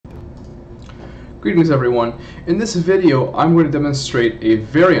Greetings everyone. In this video I'm going to demonstrate a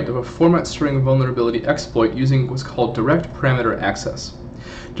variant of a format string vulnerability exploit using what's called direct parameter access.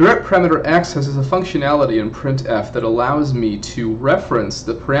 Direct parameter access is a functionality in printf that allows me to reference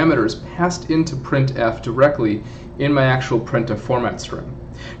the parameters passed into printf directly in my actual printf format string.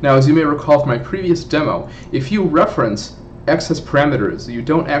 Now, as you may recall from my previous demo, if you reference excess parameters that you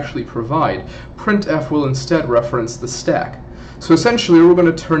don't actually provide, printf will instead reference the stack. So essentially we're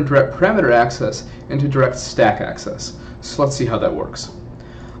going to turn direct parameter access into direct stack access. So let's see how that works.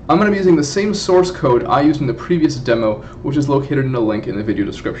 I'm going to be using the same source code I used in the previous demo, which is located in a link in the video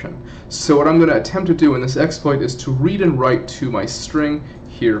description. So what I'm going to attempt to do in this exploit is to read and write to my string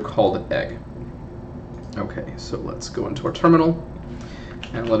here called egg. Okay, so let's go into our terminal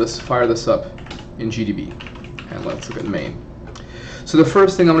and let us fire this up in GDB. And let's look at main. So the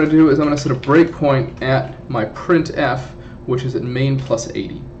first thing I'm going to do is I'm going to set a breakpoint at my printf, which is at main plus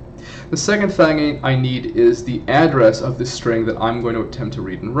 80. The second thing I need is the address of the string that I'm going to attempt to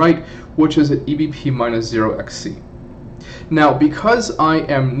read and write, which is at EBP minus 0xc. Now, because I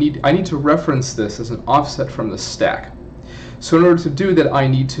need to reference this as an offset from the stack. So in order to do that, I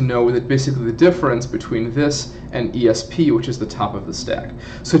need to know that basically the difference between this and ESP, which is the top of the stack.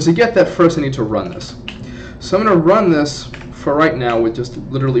 So to get that, first I need to run this. So I'm going to run this for right now with just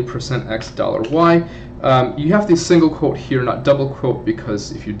literally %x$y. You have the single quote here, not double quote,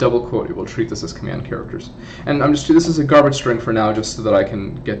 because if you double quote, it will treat this as command characters. And this is a garbage string for now, just so that I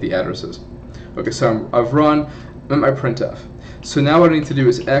can get the addresses. Okay, so I've run my printf. So now what I need to do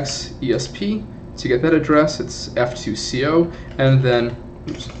is x esp. To get that address, it's f2co, and then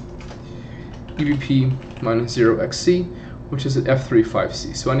ebp minus 0xc, which is at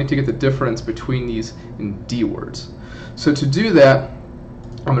f35c. So I need to get the difference between these in D words. So to do that,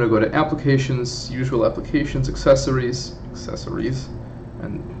 I'm going to go to Applications, Usual Applications, Accessories,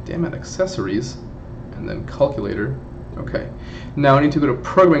 and damn it, Accessories, and then Calculator. Okay. Now I need to go to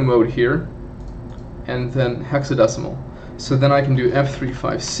Programming Mode here, and then hexadecimal. So then I can do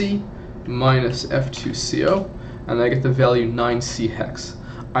F35C minus F2CO, and I get the value 9C hex.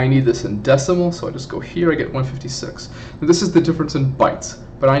 I need this in decimal, so I just go here, I get 156. Now this is the difference in bytes,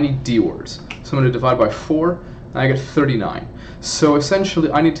 but I need D words. So I'm going to divide by 4, and I get 39. So essentially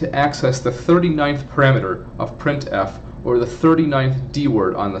I need to access the 39th parameter of printf, or the 39th D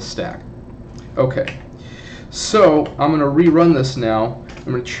word on the stack. Okay, so I'm going to rerun this now. I'm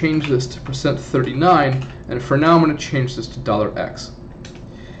going to change this to %39, and for now I'm going to change this to $x.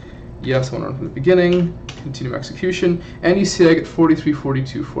 Yes, I want to run from the beginning, continue execution, and you see I get 43,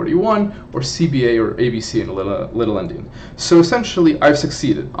 42, 41, or CBA or ABC in a little endian. So essentially I've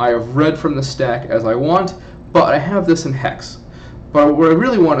succeeded. I have read from the stack as I want, but I have this in hex. But what I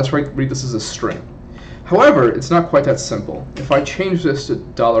really want is to read this as a string. However, it's not quite that simple. If I change this to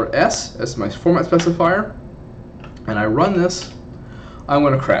 $s as my format specifier, and I run this, I'm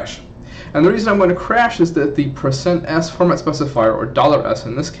going to crash. And the reason I'm going to crash is that the %s format specifier, or $s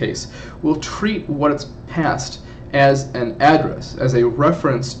in this case, will treat what it's passed as an address, as a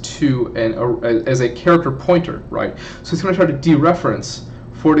reference to as a character pointer, right? So it's going to try to dereference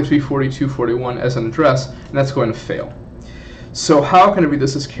 43, 42, 41 as an address, and that's going to fail. So how can I read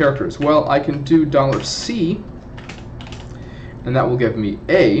this as characters? Well, I can do $C, and that will give me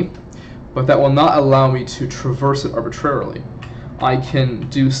A, but that will not allow me to traverse it arbitrarily. I can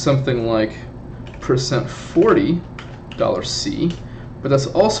do something like %40 $C, but that's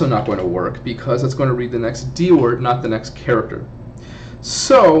also not going to work because it's going to read the next D word, not the next character.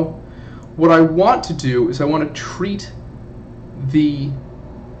 So what I want to do is I want to treat the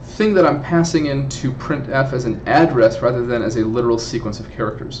thing that I'm passing into printf as an address rather than as a literal sequence of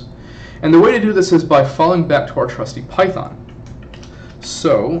characters. And the way to do this is by falling back to our trusty Python.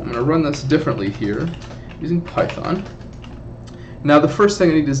 So I'm going to run this differently here using Python. Now the first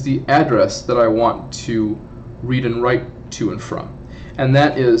thing I need is the address that I want to read and write to and from, and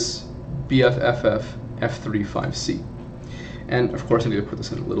that is BFFF F35C. And of course I need to put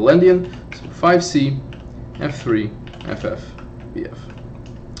this in a little endian, so 5C F3 FF BF.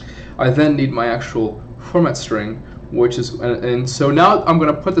 I then need my actual format string, which is, and so now I'm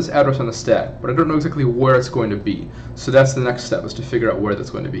going to put this address on the stack, but I don't know exactly where it's going to be. So that's the next step, is to figure out where that's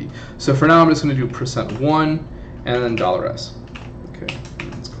going to be. So for now I'm just going to do %1 and then $s. Okay,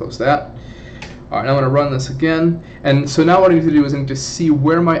 let's close that. All right, now I'm going to run this again. And so now what I need to do is I need to see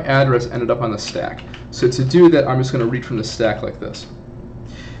where my address ended up on the stack. So to do that, I'm just going to read from the stack like this.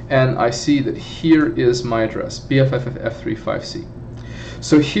 And I see that here is my address, BFFF35C.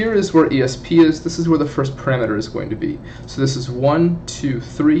 So here is where ESP is. This is where the first parameter is going to be. So this is 1, 2,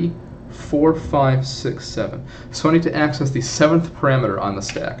 3, 4, 5, 6, 7. So I need to access the 7th parameter on the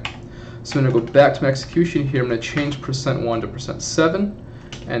stack. So I'm going to go back to my execution here. I'm going to change %1 to %7,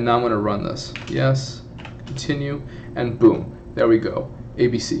 and now I'm going to run this. Yes, continue, and boom, there we go,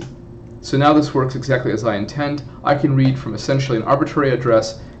 ABC. So now this works exactly as I intend. I can read from essentially an arbitrary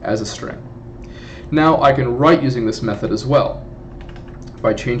address as a string. Now I can write using this method as well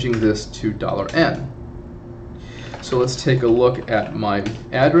by changing this to $n. So let's take a look at my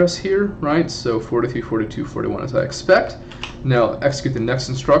address here, right? So 43, 42, 41 as I expect. Now execute the next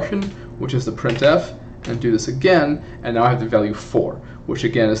instruction, which is the printf, and do this again, and now I have the value 4, which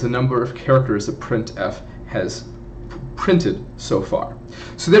again is the number of characters that printf has printed so far.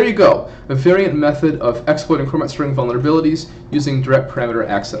 So there you go, a variant method of exploiting format string vulnerabilities using direct parameter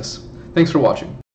access. Thanks for watching.